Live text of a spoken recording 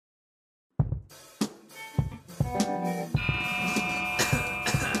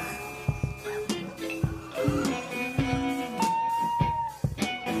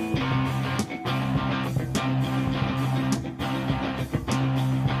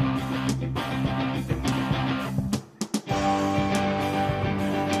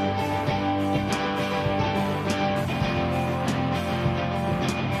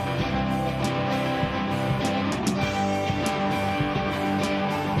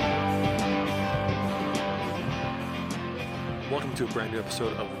welcome to a brand new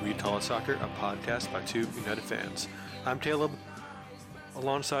episode of We Call It Soccer, a podcast by two United fans. I'm Caleb,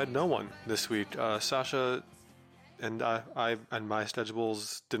 alongside no one this week. Sasha and I and my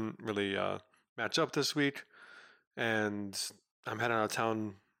schedules didn't really match up this week, and I'm heading out of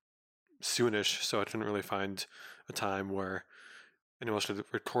town soonish, so I couldn't really find a time where anyone else could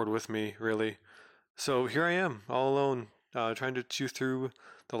record with me, really. So here I am, all alone, trying to chew through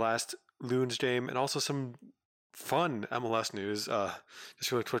the last Loons game and also some fun MLS news,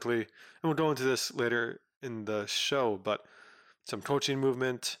 just really quickly. And we'll go into this later in the show, but some coaching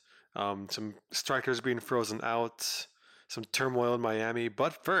movement, some strikers being frozen out, some turmoil in Miami.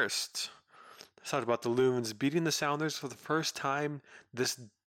 But first, let's talk about the Loons beating the Sounders for the first time this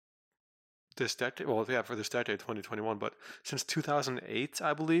decade. Well, yeah, for this decade, 2021, but since 2008,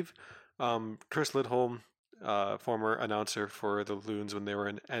 I believe. Chris Lidholm, former announcer for the Loons when they were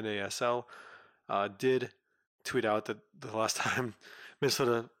in NASL, did tweet out that the last time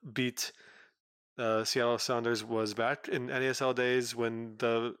Minnesota beat the Seattle Sounders was back in NASL days when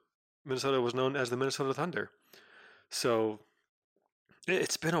the Minnesota was known as the Minnesota Thunder. So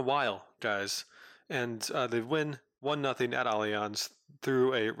it's been a while, guys, and they win 1-0 at Allianz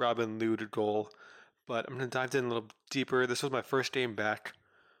through a Robin Lod goal. But I'm going to dive in a little deeper. This was my first game back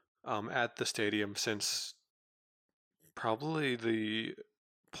at the stadium since probably the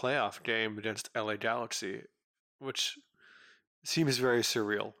playoff game against LA Galaxy, which seems very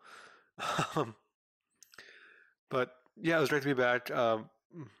surreal. But yeah, it was great to be back.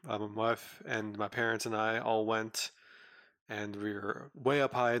 My wife and my parents and I all went, and we were way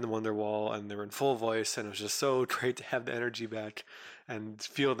up high in the Wonderwall, and they were in full voice, and it was just so great to have the energy back and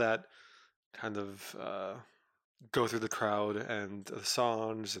feel that kind of go through the crowd, and the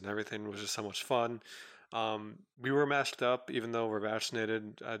songs and everything was just so much fun. We were masked up, even though we're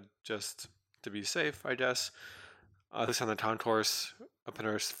vaccinated, just to be safe, I guess. At least on the concourse, up in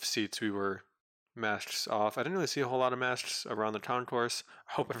our seats, we were masks off. I didn't really see a whole lot of masks around the concourse.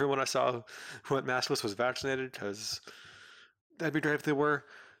 I hope everyone I saw who went maskless was vaccinated, because that'd be great if they were.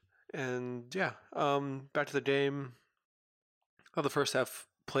 And yeah, back to the game. Well, the first half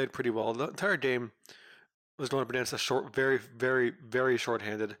played pretty well. The entire game was going up against a very, very, very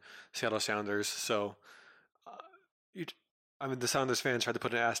short-handed Seattle Sounders. So, the Sounders fans tried to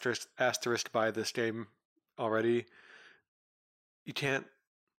put an asterisk by this game already. You can't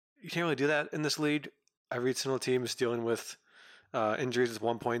really do that in this league. Every single team is dealing with injuries at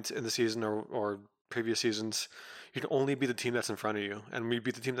one point in the season or previous seasons. You can only beat the team that's in front of you, and we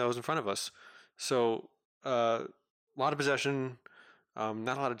beat the team that was in front of us. So a lot of possession,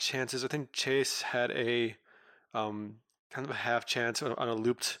 not a lot of chances. I think Chase had a kind of a half chance on a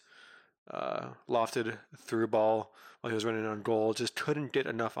looped, lofted through ball while he was running on goal. Just couldn't get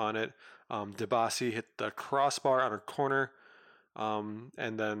enough on it. Debasi hit the crossbar on a corner,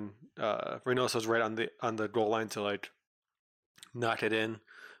 and then Reynoso was right on the goal line to knock it in,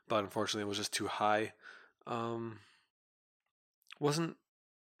 but unfortunately it was just too high. Wasn't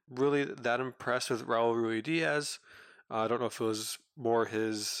really that impressed with Raul Ruidiaz. I don't know if it was more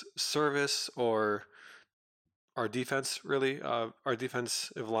his service or our defense, really. Our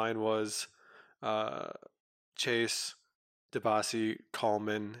defensive line was Chase, Debasi,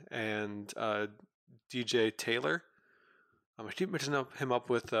 Coleman, and DJ Taylor. I keep mixing him up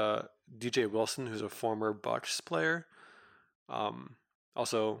with DJ Wilson, who's a former Bucks player.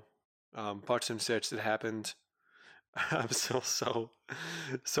 Also, Bucks and Six, it happened. I'm still so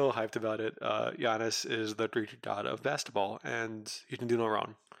hyped about it. Giannis is the Greek god of basketball, and he can do no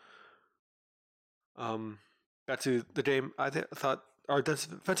wrong. Back to the game, I thought our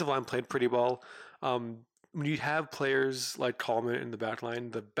defensive line played pretty well. When you have players like Coleman in the back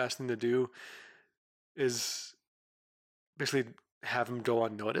line, the best thing to do is basically have him go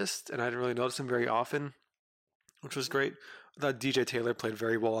unnoticed, and I didn't really notice him very often, which was great. I thought DJ Taylor played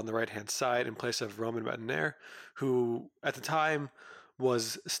very well on the right-hand side in place of Roman Martiner, who at the time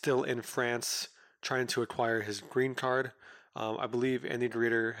was still in France trying to acquire his green card. I believe Andy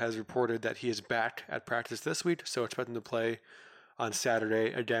Greeter has reported that he is back at practice this week, so expect him to play on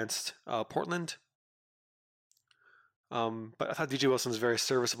Saturday against Portland. But I thought DJ Wilson's very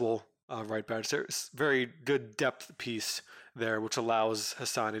serviceable right back. It's a very good depth piece there, which allows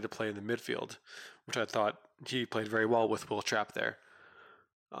Hassani to play in the midfield, which I thought he played very well with Will Trapp there.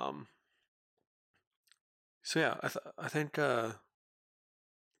 So yeah, I think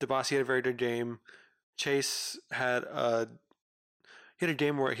Debasi had a very good game. Chase had a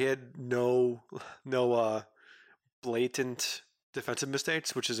game where he had no blatant defensive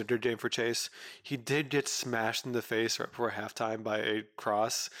mistakes, which is a good game for Chase. He did get smashed in the face right before halftime by a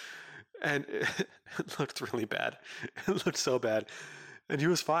cross, and it looked really bad. It looked so bad, and he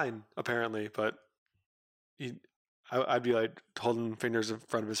was fine apparently, but he, I'd be like holding fingers in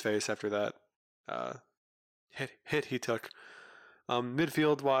front of his face after that uh, hit he took.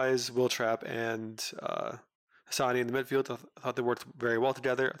 Midfield wise, Will Trapp and Hassani in the midfield, I thought they worked very well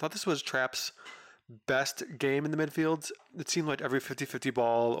together. I thought this was Trapp's best game in the midfield. It seemed like every 50-50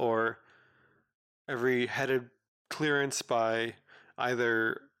 ball or every headed clearance by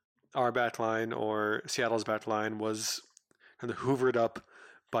either our back line or Seattle's back line was kind of hoovered up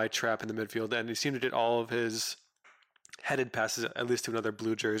by Trapp in the midfield, and he seemed to get all of his headed passes at least to another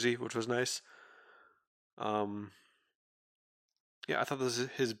blue jersey, which was nice. Um, yeah, I thought this was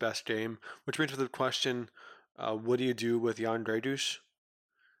his best game, which brings me to the question: what do you do with Jan Gregus?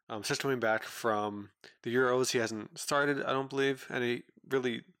 Since coming back from the Euros, he hasn't started, I don't believe, and he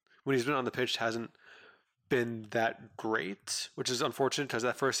really, when he's been on the pitch, hasn't been that great, which is unfortunate because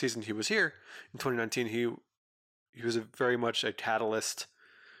that first season he was here in 2019, he was very much a catalyst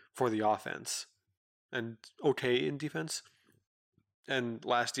for the offense and okay in defense. And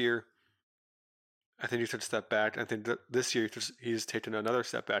last year, I think he took a step back. I think that this year he's taken another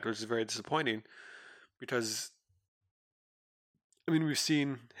step back, which is very disappointing because, I mean, we've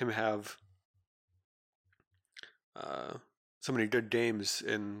seen him have so many good games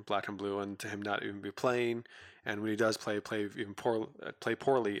in Black and Blue, and to him not even be playing, and when he does play even play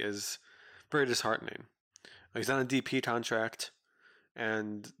poorly is very disheartening. He's on a DP contract,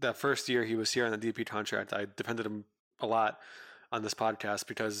 and that first year he was here on the DP contract, I defended him a lot on this podcast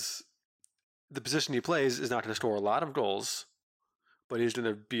because the position he plays is not going to score a lot of goals, but he's going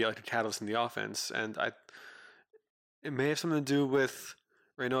to be like a catalyst in the offense, and it may have something to do with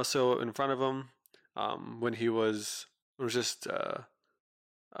Reynoso in front of him when it was just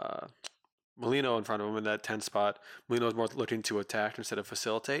Molino in front of him in that 10 spot. Molino was more looking to attack instead of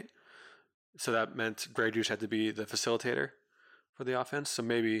facilitate. So that meant Greg Juice had to be the facilitator for the offense. So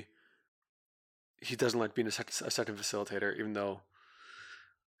maybe he doesn't like being a second facilitator, even though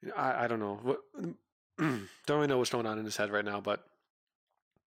I don't know. Don't really know what's going on in his head right now, but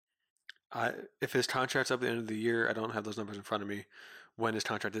if his contract's up at the end of the year, I don't have those numbers in front of me when his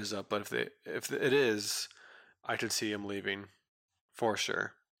contract is up, but if it is, I could see him leaving for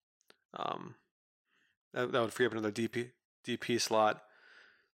sure. That would free up another DP slot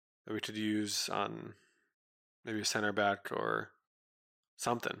that we could use on maybe a center back or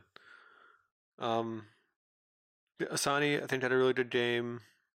something. Asani, I think, had a really good game.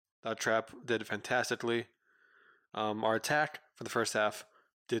 Trapp did fantastically. Our attack for the first half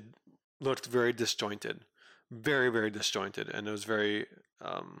looked very disjointed, very, very disjointed, and it was very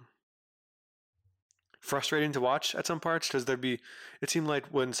frustrating to watch at some parts because it seemed like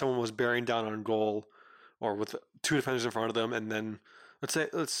when someone was bearing down on goal or with two defenders in front of them, and then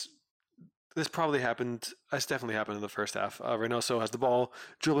this probably happened. This definitely happened in the first half. Reynoso has the ball,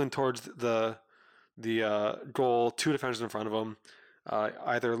 dribbling towards the goal, two defenders in front of him,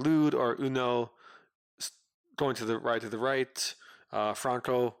 either Lod or Uno going to the right,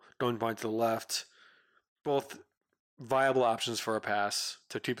 Franco going behind to the left. Both viable options for a pass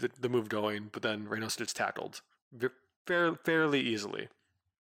to keep the move going, but then Reynoso gets tackled fairly easily.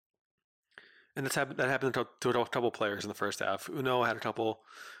 And that happened to a couple players in the first half. Uno had a couple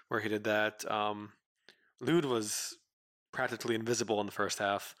where he did that. Lod was practically invisible in the first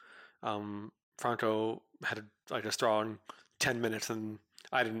half. Franco had a strong 10 minutes, and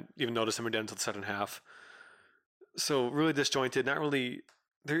I didn't even notice him again until the second half. So really disjointed.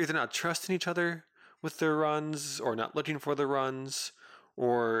 They're either not trusting each other with their runs, or not looking for the runs,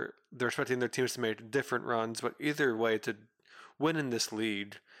 or they're expecting their teams to make different runs. But either way, to win in this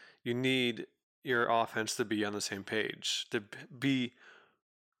league, you need your offense to be on the same page, to be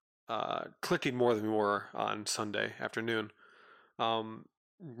clicking more than we were on Sunday afternoon.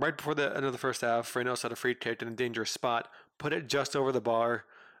 Right before the end of the first half, Reynoso had a free kick in a dangerous spot, put it just over the bar.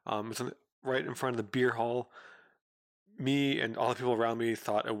 It's right in front of the beer hall. Me and all the people around me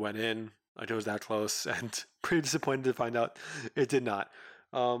thought it went in, like it was that close, and pretty disappointed to find out it did not.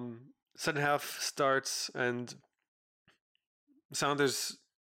 Second half starts, and Sounders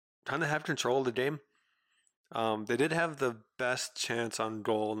kind of have control of the game. They did have the best chance on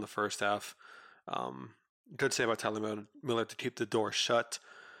goal in the first half. Good say about Tyler Miller to keep the door shut.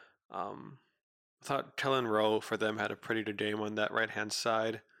 I thought Kellen Rowe for them had a pretty good game on that right-hand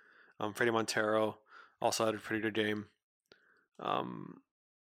side. Freddie Montero also had a pretty good game.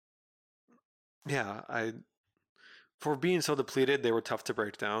 For being so depleted, they were tough to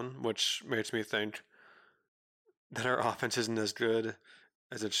break down, which makes me think that our offense isn't as good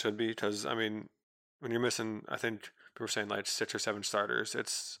as it should be. Because, I mean, when you're missing, I think people were saying like 6 or 7 starters,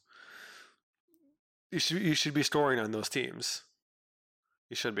 it's you should be scoring on those teams.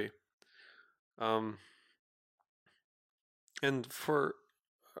 You should be. And for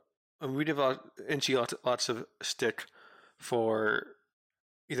we give Inchy lots of stick for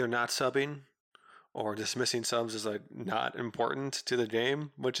either not subbing or dismissing subs as like not important to the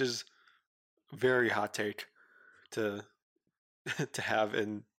game, which is very hot take to to have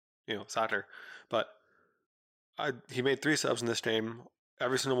in soccer. But he made 3 subs in this game.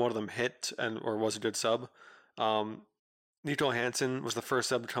 Every single one of them hit or was a good sub. Nico Hansen was the first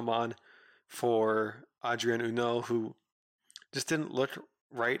sub to come on for Adrien Uno, who just didn't look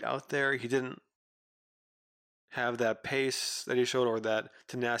right out there. He didn't have that pace that he showed or that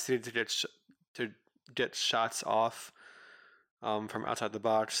tenacity to get shots off from outside the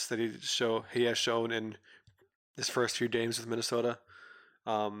box that he has shown in his first few games with Minnesota.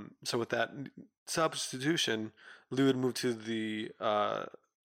 So with that substitution, Lod moved to the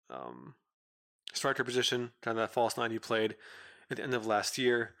striker position, kind of that false 9 he played at the end of last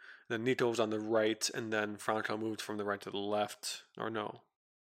year. Then Nito was on the right, and then Franco moved from the right to the left. Or no,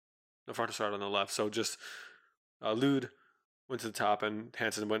 Franco started on the left. So just Lod went to the top, and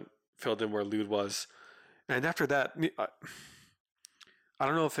Hansen filled in where Lod was. And after that, I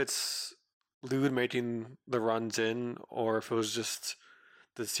don't know if it's Lod making the runs in or if it was just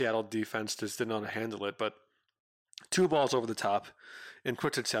the Seattle defense just didn't know how to handle it. But 2 balls over the top in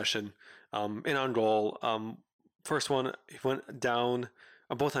quick succession, in on goal. First one, he went down.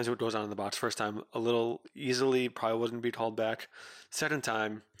 Both times it goes down in the box. First time, a little easily, probably wasn't be called back. Second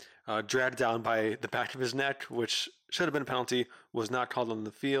time, dragged down by the back of his neck, which should have been a penalty, was not called on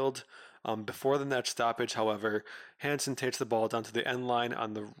the field. Before the net stoppage, however, Hansen takes the ball down to the end line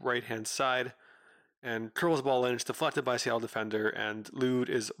on the right-hand side and curls the ball in. It's deflected by a Seattle defender, and Lod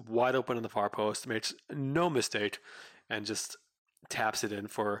is wide open in the far post, makes no mistake, and just taps it in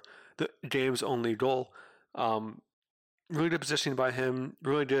for the game's only goal. Really good positioning by him.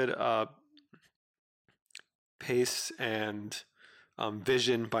 Really good pace and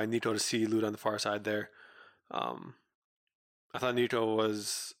vision by Nico to see Lod on the far side there. I thought Nico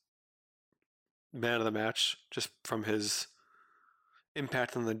was man of the match just from his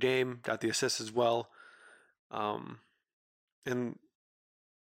impact on the game. Got the assist as well. And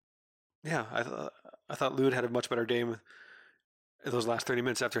yeah, I thought Lod had a much better game in those last 30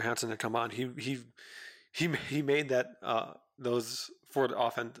 minutes after Hansen had come on. He made that those for the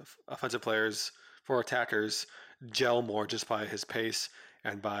offensive players, for attackers, gel more just by his pace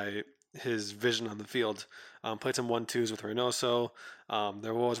and by his vision on the field. Played some 1-2s with Reynoso.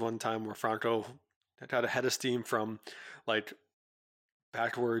 There was one time where Franco got a head of steam from like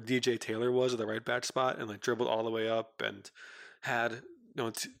back where DJ Taylor was at the right back spot and like dribbled all the way up and had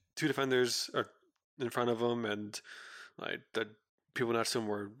 2 defenders in front of him, and like the people next to him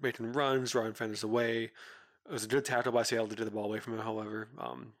were making runs, drawing defenders away. It was a good tackle by Seattle to get the ball away from him, however.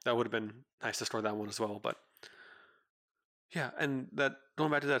 That would have been nice to score that one as well. But yeah, and that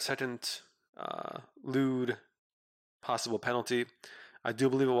going back to that second Lod possible penalty, I do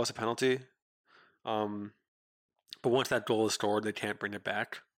believe it was a penalty. But once that goal is scored, they can't bring it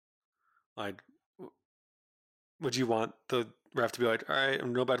back. Like, would you want the ref to be like, all right,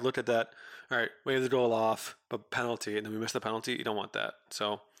 I'm nobody looked at that. All right, wave the goal off, but penalty, and then we miss the penalty? You don't want that.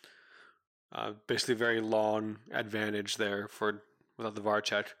 So basically very long advantage there without the VAR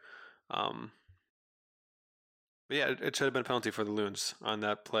check. But yeah, it should have been a penalty for the Loons on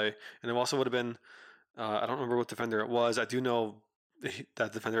that play. And it also would have been, I don't remember what defender it was. I do know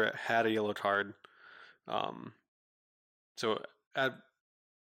that defender had a yellow card. So at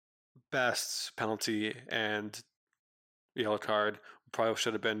best, penalty and yellow card. Probably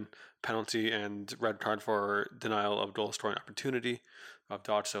should have been penalty and red card for denial of goal scoring opportunity of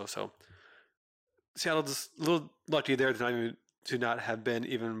Dodso. So Seattle's a little lucky there to not have been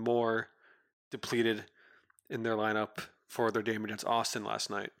even more depleted in their lineup for their game against Austin last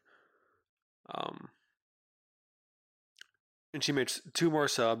night. And she made 2 more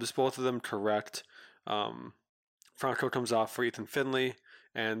subs, both of them correct. Franco comes off for Ethan Finley,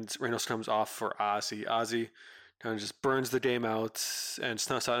 and Reynoso comes off for Ozzy. Ozzy kind of just burns the game out and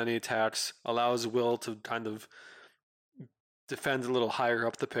snuffs out any attacks, allows Will to kind of defend a little higher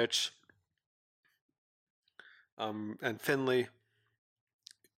up the pitch. And Finley,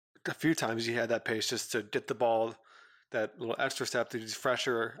 a few times he had that pace just to get the ball, that little extra step to he's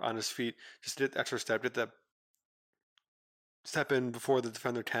fresher on his feet, just get extra step, get that step in before the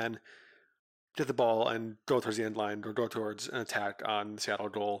defender can, get the ball and go towards the end line or go towards an attack on the Seattle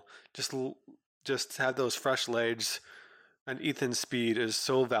goal. Just have those fresh legs, and Ethan's speed is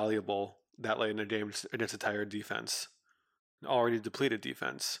so valuable that late in a game against a tired defense, an already depleted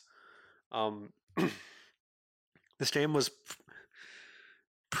defense. This game was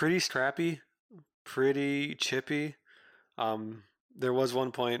pretty scrappy, pretty chippy. There was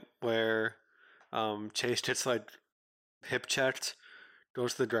one point where Chase gets like hip checked,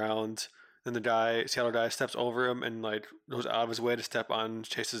 goes to the ground, then the Seattle guy steps over him and like goes out of his way to step on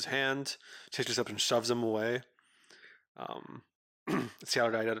Chase's hand. Chase just up and shoves him away. Um,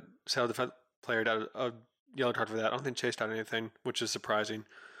 Seattle defense player got a yellow card for that. I don't think Chase got anything, which is surprising.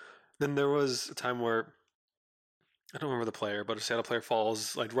 Then there was a time where I don't remember the player, but a Seattle player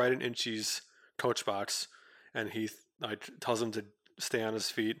falls like right in Inchy's coach box, and he like tells him to stay on his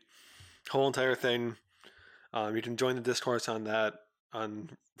feet. Whole entire thing. You can join the discourse on that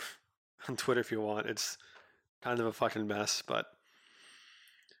on on Twitter if you want. It's kind of a fucking mess, but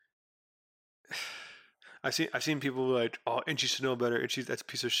I've seen people like, oh, Inchy should know better. Inchy, that's a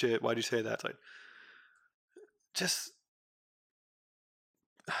piece of shit. Why'd you say that? Like, just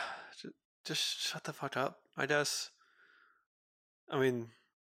just shut the fuck up, I guess. I mean,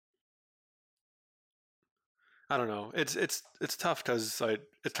 I don't know. It's tough because like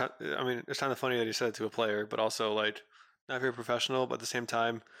I mean, it's kind of funny that he said it to a player, but also like not very professional. But at the same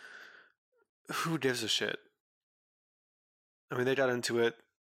time, who gives a shit? I mean, they got into it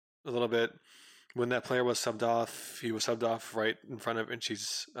a little bit when that player was subbed off. He was subbed off right in front of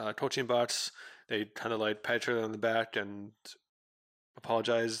Inchy's coaching box. They kind of like pat each other on the back and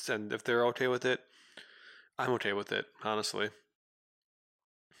apologized. And if they're okay with it, I'm okay with it, honestly.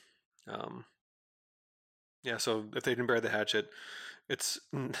 Um, yeah. So if they can bear the hatchet, it's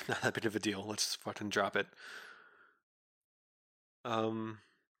not that big of a deal. Let's fucking drop it. Um,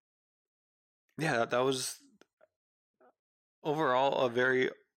 yeah, that was overall a very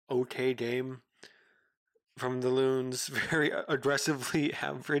okay game from the Loons. Very aggressively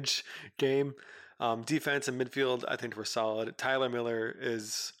average game. Defense and midfield, I think, were solid. Tyler Miller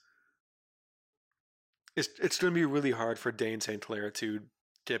is. It's going to be really hard for Dane St. Clair to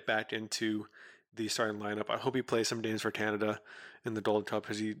get back into the starting lineup. I hope he plays some games for Canada in the Gold Cup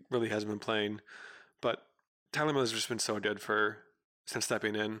because he really hasn't been playing. But Tyler Miller's just been so good for since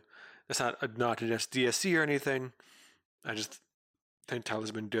stepping in. It's not a knock against DSC or anything. I just think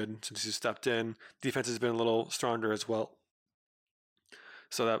Tyler's been good since he stepped in. Defense has been a little stronger as well.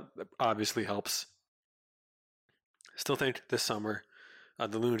 So that obviously helps. Still think this summer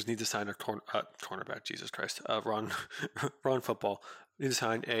the Loons need to sign a cornerback. Jesus Christ, Ron football need to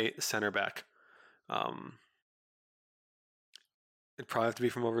sign a center back. Um, it'd probably have to be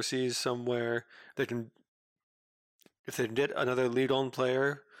from overseas somewhere. They can, if they can get another league-owned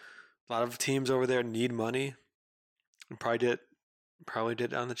player. A lot of teams over there need money, and probably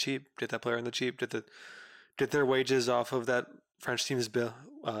did on the cheap. Get that player on the cheap. Get their wages off of that French team's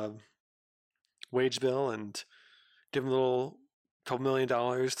wage bill, and give them a little couple $1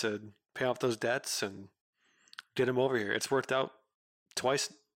 million to pay off those debts and get him over here. It's worked out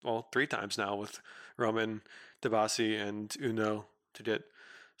twice, well, 3 times now with Roman, Debasi, and Uno to get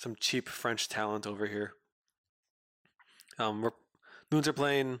some cheap French talent over here. Loons are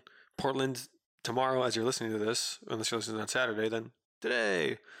playing Portland tomorrow as you're listening to this. Unless you're listening on Saturday, then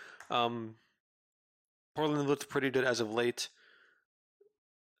today. Um, Portland looked pretty good as of late.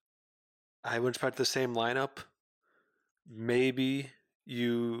 I would expect the same lineup. Maybe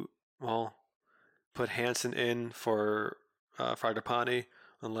you, well, put Hansen in for Fragapani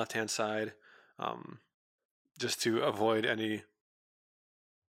on the left-hand side, um, just to avoid any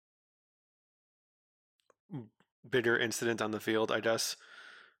bigger incident on the field, I guess.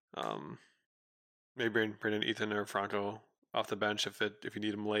 Um, maybe bring in Ethan or Franco off the bench if you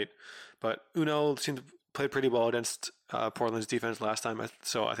need him late. But Uno seemed to play pretty well against Portland's defense last time,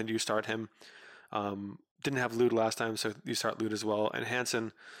 so I think you start him. Didn't have Lute last time, so you start Lute as well. And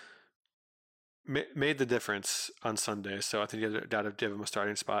Hansen made the difference on Sunday, so I think you got to give him a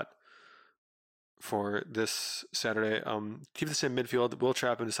starting spot for this Saturday. Keep the same midfield. Will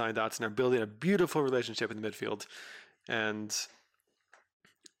Trapp and Deshaun Dotson are building a beautiful relationship in the midfield, and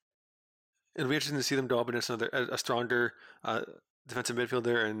it'll be interesting to see them go up against a stronger defensive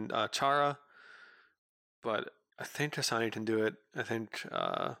midfielder and Chara. But I think Hassani can do it. I think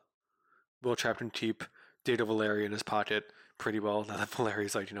Will Trapp can keep Dado Valeri in his pocket pretty well now that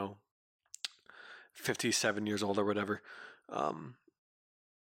Valeri's 57 years old or whatever.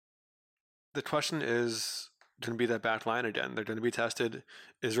 The question is going to be that back line again. They're going to be tested.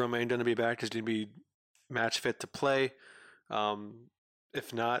 Is Romain going to be back? Is he going to be match fit to play?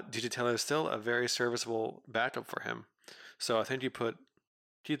 If not, DJ Taylor is still a very serviceable backup for him. So I think you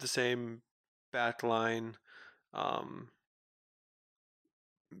keep the same back line,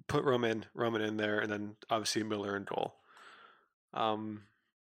 put Roman in there, and then obviously Miller in goal.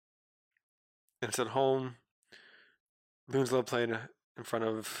 and it's at home. Loons love playing in front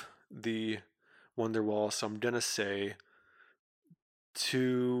of the Wonderwall, so I'm gonna say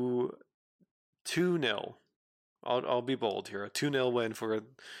 2-0. I'll be bold here. A 2-0 win for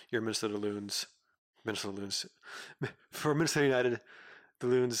your Minnesota Loons. Minnesota Loons. For Minnesota United, the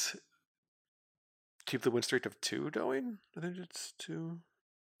Loons keep the win streak of 2 going. I think it's 2.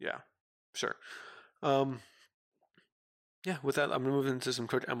 Yeah, sure. Yeah, with that, I'm going to move into some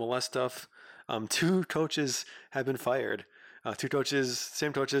coach MLS stuff. 2 coaches have been fired. 2 coaches,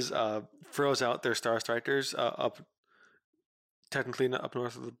 same coaches, froze out their star strikers up, technically not up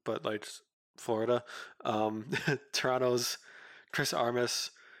north, but like Florida. Toronto's Chris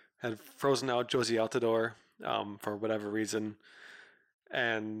Armas had frozen out Josie Altidore for whatever reason,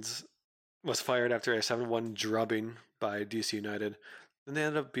 and was fired after a 7-1 drubbing by DC United. And they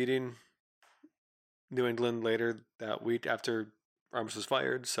ended up beating New England later that week after Armas was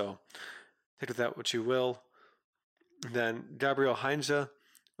fired, so take with that what you will. Then Gabriel Heinze, a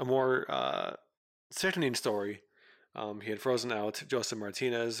more sickening story. He had frozen out Joseph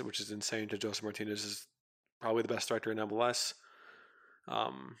Martinez, which is insane because Joseph Martinez is probably the best striker in MLS.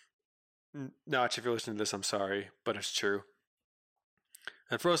 Notch, if you're listening to this, I'm sorry, but it's true.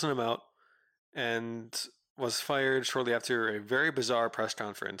 Had frozen him out and was fired shortly after a very bizarre press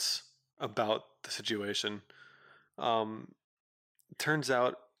conference about the situation. Turns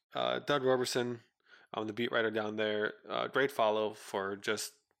out Doug Roberson, the beat writer down there, great follow for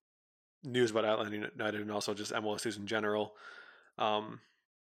just news about Atlanta United and also just MLS news in general, tweeted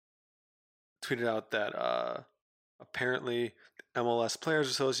out that apparently the MLS Players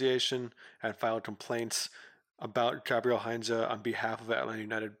Association had filed complaints about Gabriel Heinze on behalf of Atlanta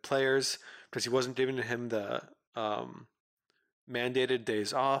United players because he wasn't giving him the mandated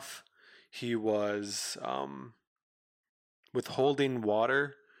days off. He was withholding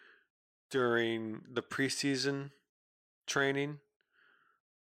water during the preseason training.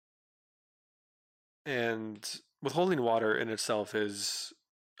 And withholding water in itself is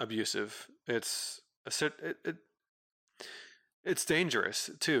abusive. It's dangerous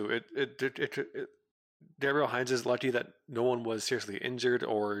too. Gabriel Heinze is lucky that no one was seriously injured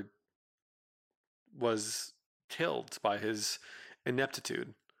or was killed by his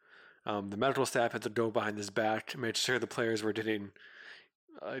ineptitude. The medical staff had to go behind his back, made sure the players were getting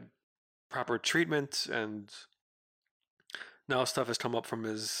proper treatment, and now stuff has come up from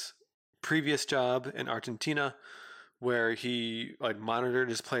his previous job in Argentina, where he like monitored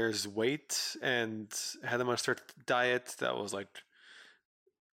his players' weight and had them on a strict diet that was like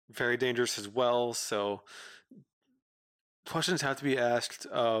very dangerous as well. So questions have to be asked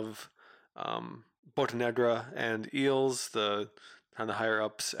of Bocanegra and Eels, the kind of higher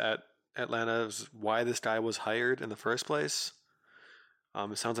ups at Atlanta, why this guy was hired in the first place.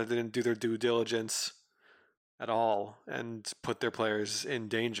 It sounds like they didn't do their due diligence at all and put their players in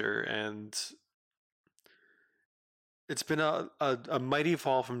danger. And it's been a mighty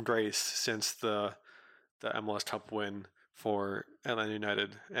fall from grace since the MLS Cup win for Atlanta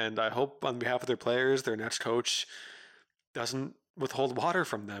United. And I hope on behalf of their players, their next coach doesn't withhold water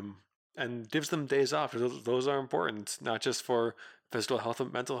from them and gives them days off. Those are important, not just for physical health,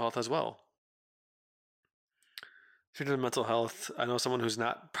 but mental health as well. Speaking of mental health, I know someone who's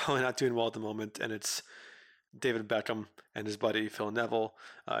probably not doing well at the moment, and it's David Beckham and his buddy Phil Neville.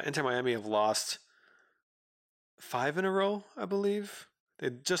 Inter Miami have lost 5 in a row, I believe. They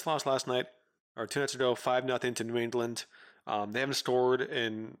just lost last night, or 2 nights ago, 5-0 to New England. They haven't scored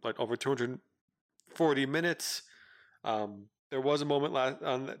in like over 240 minutes. There was a moment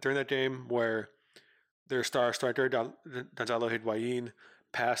during that game where their star striker, Gonzalo Higuain,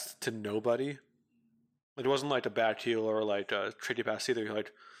 passed to nobody. It wasn't like a back heel or like a tricky pass either. He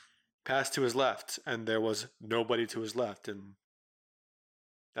like passed to his left, and there was nobody to his left, and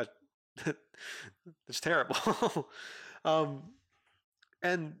that's terrible.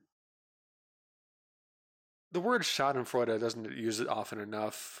 And the word Schadenfreude doesn't use it often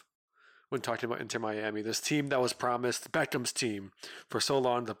enough when talking about Inter Miami, this team that was promised Beckham's team for so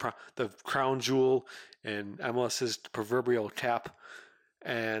long, the crown jewel in MLS's proverbial cap,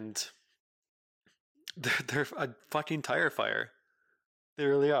 and they're a fucking tire fire. They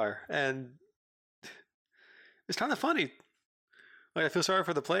really are, and it's kind of funny. Like, I feel sorry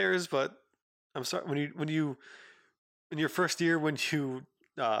for the players, but I'm sorry when you in your first year when you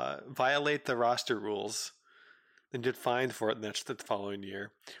violate the roster rules, then get fined for it the following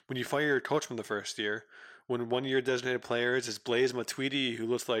year. When you fire your coach from the first year, when one of your designated players is Blaise Matuidi, who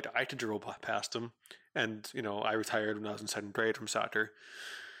looks like I could dribble past him, and I retired when I was in 2nd grade from soccer.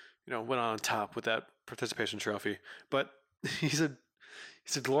 Went on top with that participation trophy, but he's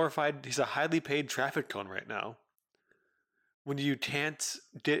He's a highly paid traffic cone right now. When you can't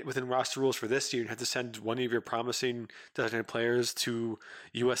get within roster rules for this year, you have to send one of your promising designated players to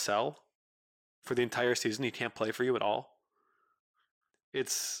USL for the entire season. He can't play for you at all.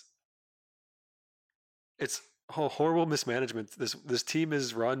 It's horrible mismanagement. This team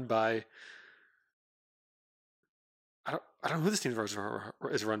is run by I don't know who this team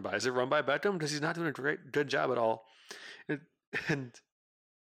is run by. Is it run by Beckham? Because he's not doing a good job at all. And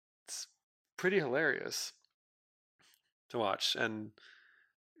it's pretty hilarious to watch. And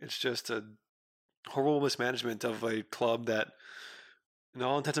it's just a horrible mismanagement of a club that, in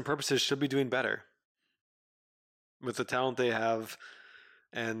all intents and purposes, should be doing better. With the talent they have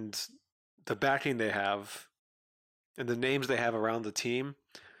and the backing they have and the names they have around the team,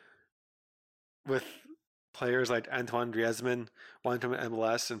 with players like Antoine Griezmann wanting to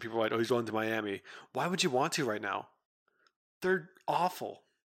MLS and people are like, oh, he's going to Miami. Why would you want to right now? They're awful.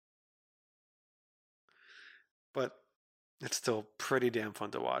 But it's still pretty damn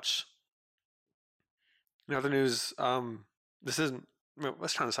fun to watch. In other news, this isn't,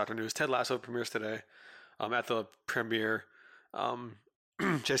 let's try to soccer news. Ted Lasso premieres today at the premiere.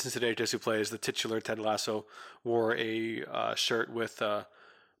 Jason Sudeikis, who plays the titular Ted Lasso, wore a shirt with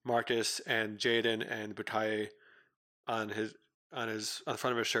Marcus and Jaden and Bukaye on the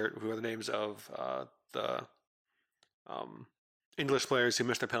front of his shirt, who are the names of the English players who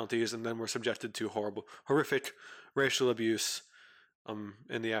missed their penalties and then were subjected to horrific racial abuse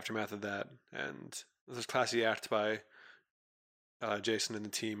in the aftermath of that. And this is a classy act by Jason and the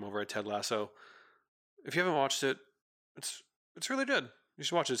team over at Ted Lasso. If you haven't watched it, it's really good. You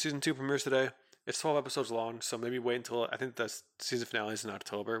should watch it. Season 2 premieres today. It's 12 episodes long, so maybe wait until, I think the season finale is in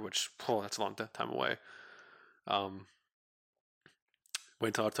October, which, that's a long time away. Wait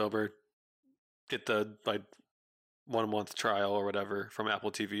until October, get the 1 month trial or whatever from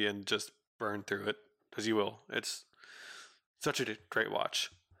Apple TV and just burn through it, because you will. It's such a great watch.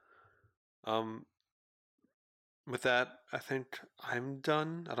 With that, I think I'm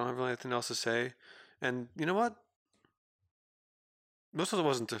done. I don't have really anything else to say. And you know what? Most of it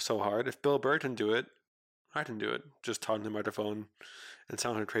wasn't so hard. If Bill Burr can do it, I can do it. Just talking to the microphone and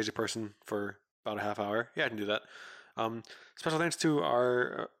sound like a crazy person for about a half hour. Yeah, I can do that. Special thanks to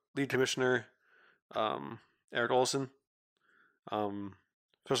our lead commissioner, Eric Olson.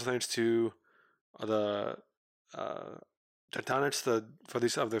 Special thanks to the Tectonics for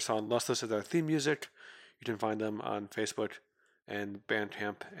their song Lustless as their theme music. You can find them on Facebook and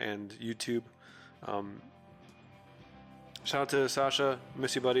Bandcamp and YouTube. Shout out to Sasha.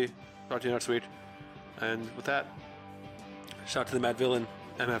 Miss you, buddy. Talk to you next week. And with that, shout out to the Mad Villain,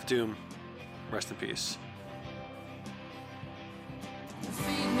 MF Doom. Rest in peace.